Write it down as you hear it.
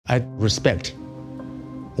I respect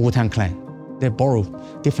Wu-Tang Clan. They borrow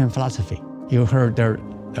different philosophy. You heard their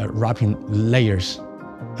rapping layers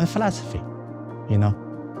and philosophy, you know?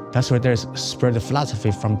 That's where there's spread the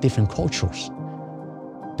philosophy from different cultures.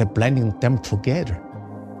 They're blending them together.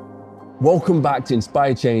 Welcome back to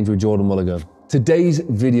Inspire Change with Jordan Mulligan. Today's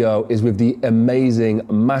video is with the amazing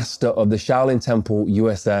master of the Shaolin Temple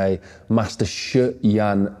USA, Master Shi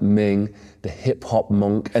Yan Ming, the hip hop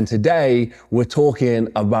monk. And today we're talking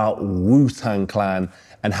about Wu-Tang Clan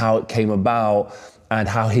and how it came about and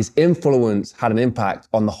how his influence had an impact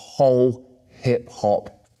on the whole hip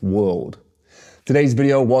hop world. Today's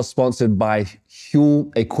video was sponsored by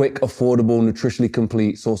Huel, a quick, affordable, nutritionally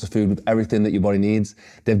complete source of food with everything that your body needs.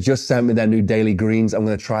 They've just sent me their new daily greens. I'm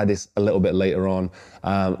gonna try this a little bit later on,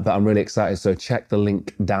 but I'm really excited. So check the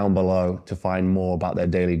link down below to find more about their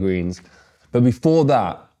daily greens. But before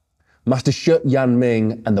that, Master Shi Yan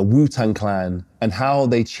Ming and the Wu-Tang Clan and how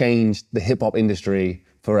they changed the hip hop industry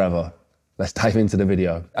forever. Let's dive into the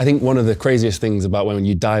video. I think one of the craziest things about when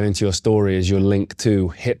you dive into your story is your link to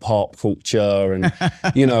hip hop culture. And,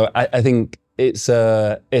 you know, I think it's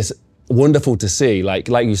wonderful to see, like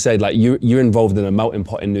you said, like you're involved in a melting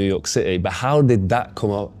pot in New York City, but how did that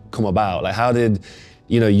come about? Like how did,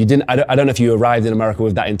 you know, I don't know if you arrived in America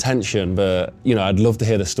with that intention, but, you know, I'd love to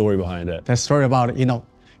hear the story behind it. The story about, you know,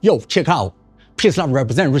 yo, check out, peace, love,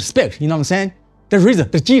 represent, respect, you know what I'm saying? The reason,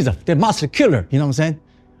 the Jesus, the master killer, you know what I'm saying?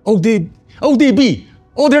 ODB,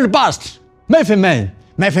 order the bust,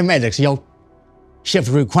 mathematics, yo, shift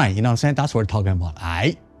required, you know what I'm saying? That's what we're talking about,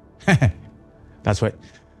 aight?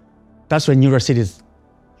 That's why New York City is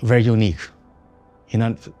very unique. You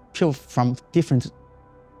know, people from different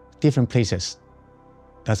places.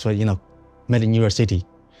 That's what, you know, made New York City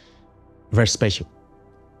very special.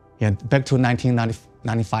 Yeah, back to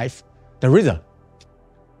 1995, the reason,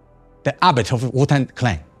 the abbot of Wu-Tang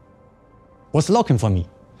Clan was looking for me.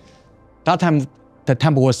 That time, the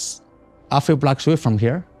temple was a few blocks away from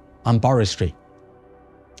here on Bowery Street.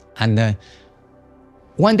 And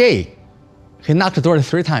one day, he knocked the door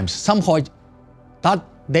 3 times. Somehow, that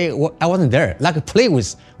day I wasn't there. Like play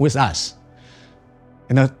with us,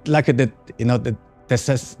 you know, like the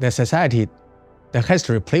society, the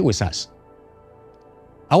history play with us.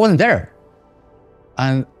 I wasn't there,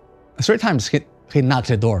 and 3 times he knocked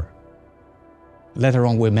the door. Later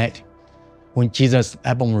on, we met when Jesus'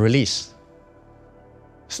 album released.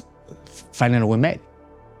 Finally, we met.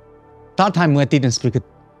 That time we didn't speak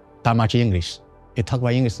that much English. He talked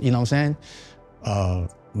about English, you know what I'm saying?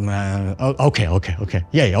 Okay.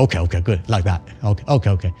 Yeah, okay, good, like that.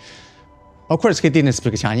 Okay. Of course, he didn't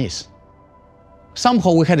speak Chinese.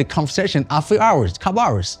 Somehow we had a conversation a few hours, couple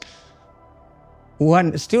hours. We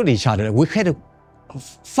understood each other. We had a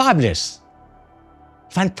fabulous,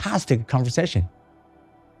 fantastic conversation.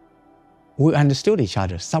 We understood each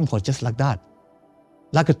other somehow just like that.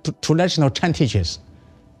 Like a traditional Chan teachers,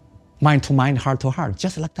 mind to mind, heart to heart,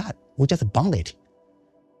 just like that. We just bonded.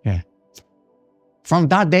 Yeah. From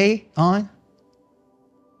that day on,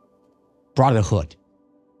 brotherhood.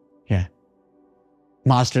 Yeah.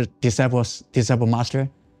 Master, disciple, master,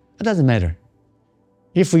 it doesn't matter.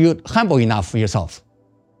 If you're humble enough for yourself,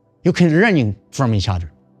 you can learn from each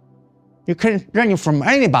other. You can learn from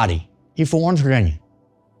anybody if you want to learn.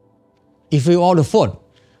 If you order food,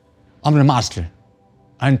 I'm the master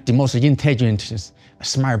and the most intelligent,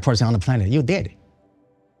 smart person on the planet. You did.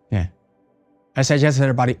 Yeah. I suggest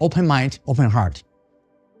everybody open mind, open heart.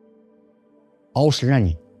 Always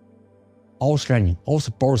learning. Always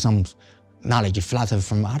borrow some knowledge, philosophy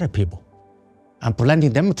from other people and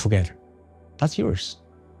blending them together. That's yours.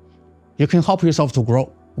 You can help yourself to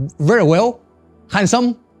grow very well,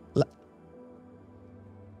 handsome,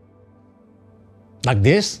 like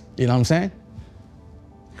this, you know what I'm saying?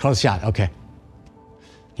 Close shot, okay.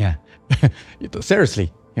 Yeah,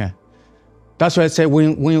 seriously, yeah. That's why I say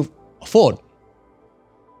when you fall,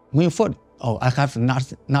 oh, I have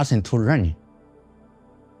nothing to learn.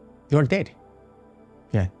 You're dead.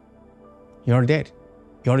 Yeah, you're dead.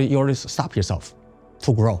 You already stop yourself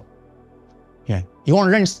to grow. Yeah, you want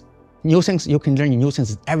to learn new things, you can learn new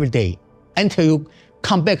things every day until you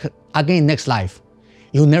come back again next life.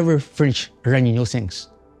 You'll never finish learning new things.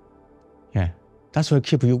 Yeah, that's what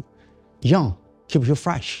keep you young, keep you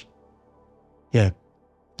fresh. Yeah,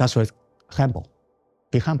 that's what humble.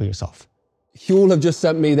 Be humble yourself. Huel have just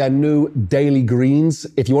sent me their new daily greens.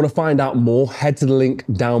 If you want to find out more, head to the link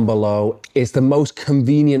down below. It's the most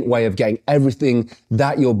convenient way of getting everything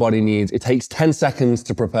that your body needs. It takes 10 seconds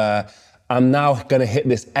to prepare. I'm now going to hit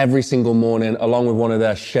this every single morning along with one of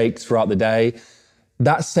their shakes throughout the day.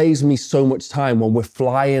 That saves me so much time when we're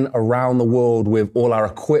flying around the world with all our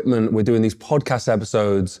equipment, we're doing these podcast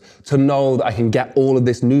episodes, to know that I can get all of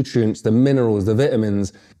this nutrients, the minerals, the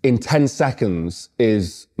vitamins in 10 seconds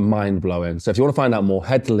is mind-blowing. So if you want to find out more,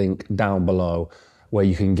 head to the link down below where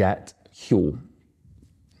you can get Huel.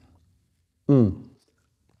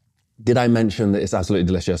 Did I mention that it's absolutely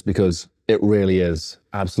delicious? Because it really is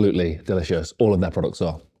absolutely delicious. All of their products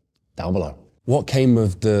are down below. What came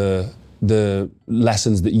of the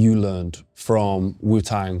lessons that you learned from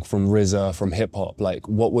Wu-Tang, from RZA, from hip hop? Like,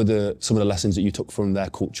 what were some of the lessons that you took from their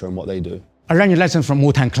culture and what they do? I learned a lesson from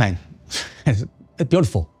Wu-Tang Clan. It's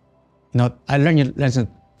beautiful. You know, I learned a lesson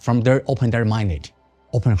from their open-minded,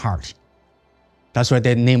 open heart. That's why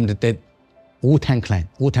they named the Wu-Tang Clan,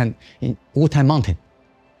 Wu-Tang Mountain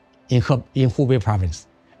in Hubei province,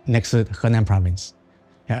 next to Henan province.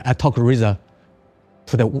 Yeah, I took RZA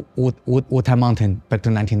to the Wu-Tang Mountain back to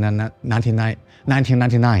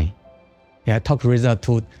 1999. Yeah, I took RZA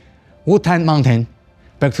to Wu-Tang Mountain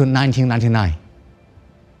back to 1999.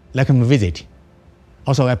 Let him visit.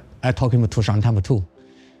 Also, I took him to Shaolin Temple too,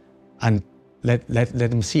 and let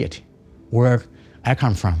him see it, where I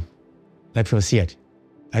come from. Let people see it.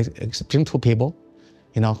 I explain to people,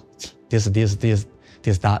 you know, this,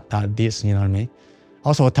 that, this, you know what I mean?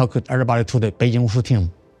 Also, I talk everybody to the Beijing Wushu team,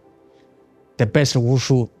 the best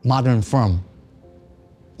Wushu modern form,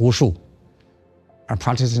 Wushu, are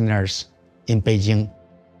practitioners in Beijing.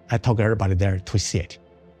 I talk everybody there to see it.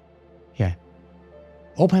 Yeah.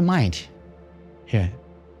 Open mind. Yeah.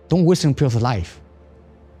 Don't waste people's life.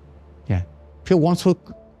 Yeah. People want to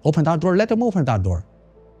open that door, let them open that door.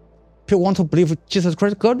 People want to believe Jesus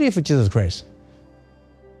Christ, go believe Jesus Christ.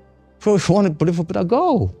 People want to believe Buddha,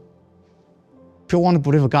 go. People want to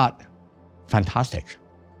believe God, fantastic.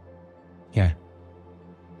 Yeah.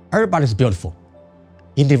 Everybody's beautiful.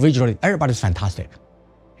 Individually, everybody's fantastic.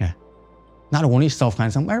 Yeah. Not only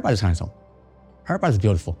self-handsome, everybody's handsome. Everybody's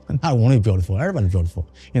beautiful. Not only beautiful, everybody's beautiful.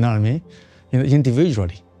 You know what I mean? You know,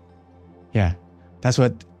 individually. Yeah. That's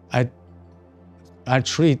what I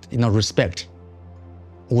treat, you know, respect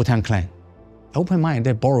Wu-Tang Clan. Open mind,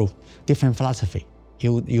 they borrow different philosophy.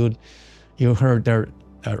 You heard their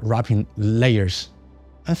rapping layers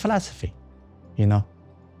and philosophy, you know.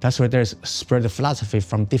 That's where there's spread the philosophy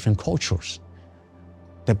from different cultures.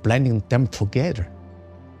 They're blending them together.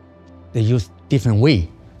 They use different way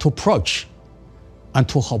to approach and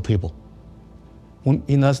to help people.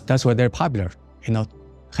 You know, that's why they're popular, you know,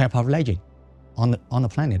 hip hop legend on the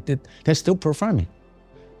planet. They're still performing.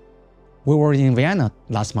 We were in Vienna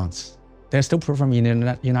last month. They're still performing in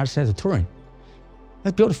the United States touring.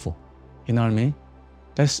 That's beautiful, you know what I mean?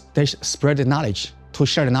 They spread the knowledge, to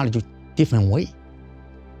share the knowledge different way.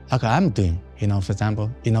 Like I'm doing, you know, for example,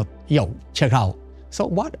 you know, yo, check out. So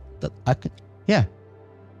what? Yeah,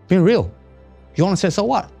 being real. You want to say, so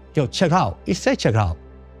what? Yo, check out. You say check out.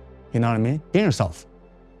 You know what I mean? Be yourself.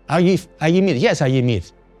 I eat meat. Yes, I eat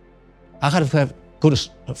meat. I have to have good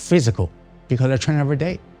physical because I train every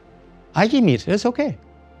day. I eat meat. It's okay.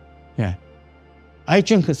 Yeah. I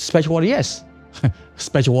drink special water. Yes,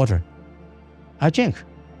 special water. I drink.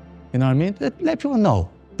 You know what I mean? Let people know.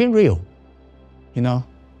 Be real. You know,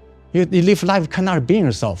 you live life cannot be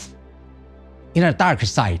yourself. In a dark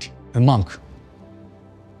side, a monk.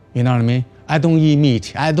 You know what I mean? I don't eat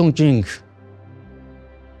meat. I don't drink.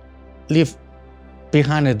 Live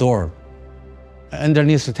behind the door,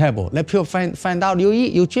 underneath the table. Let people find out you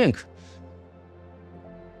eat, you drink.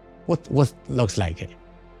 What looks like it?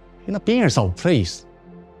 You know, be yourself, please.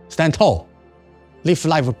 Stand tall. Live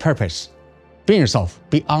life with purpose. Be yourself.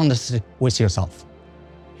 Be honest with yourself.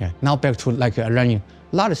 Yeah. Now back to like learning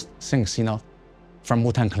a lot of things, you know, from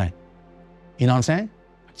Wu-Tang Clan. You know what I'm saying?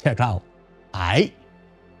 Check out. I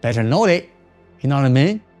better know it. You know what I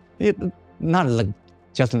mean? Not like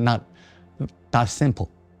just not that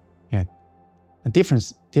simple. Yeah.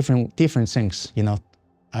 Different things. You know,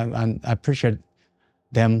 I appreciate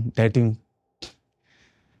them. They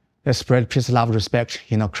spread peace, love, respect.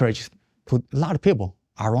 You know, courage to a lot of people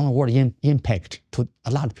around the world. Impact to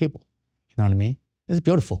a lot of people. You know what I mean? It's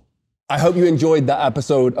beautiful. I hope you enjoyed that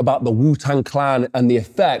episode about the Wu-Tang Clan and the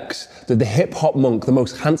effects that the hip-hop monk, the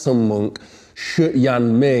most handsome monk, Shi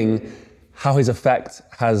Yan Ming, how his effect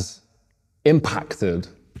has impacted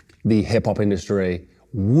the hip-hop industry,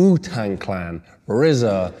 Wu-Tang Clan,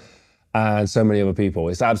 RZA, and so many other people.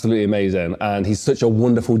 It's absolutely amazing. And he's such a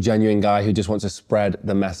wonderful, genuine guy who just wants to spread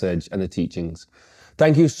the message and the teachings.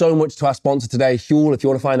 Thank you so much to our sponsor today, Huel. If you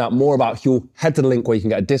want to find out more about Huel, head to the link where you can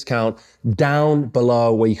get a discount down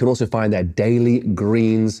below, where you can also find their daily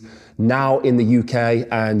greens now in the UK,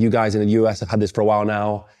 and you guys in the US have had this for a while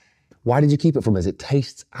now. Why did you keep it from us? It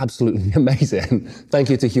tastes absolutely amazing. Thank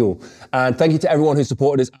you to Huel. And thank you to everyone who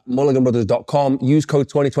supported us at mulliganbrothers.com. Use code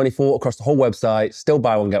 2024 across the whole website. Still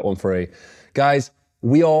buy one, get one free. Guys,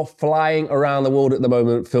 we are flying around the world at the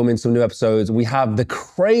moment, filming some new episodes. We have the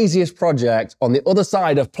craziest project on the other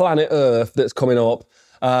side of planet Earth that's coming up,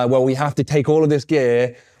 where we have to take all of this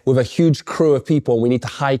gear with a huge crew of people. We need to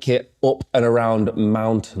hike it up and around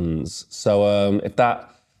mountains. So if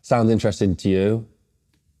that sounds interesting to you,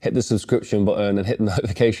 hit the subscription button and hit the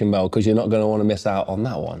notification bell, because you're not going to want to miss out on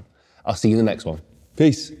that one. I'll see you in the next one.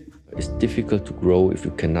 Peace. It's difficult to grow if you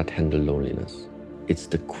cannot handle loneliness. It's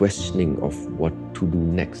the questioning of what to do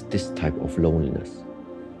next, this type of loneliness,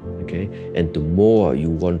 okay? And the more you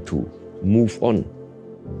want to move on,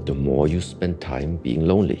 the more you spend time being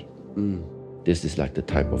lonely. This is like the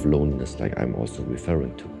type of loneliness like I'm also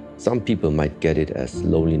referring to. Some people might get it as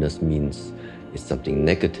loneliness means it's something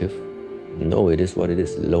negative. No, it is what it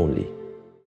is, lonely.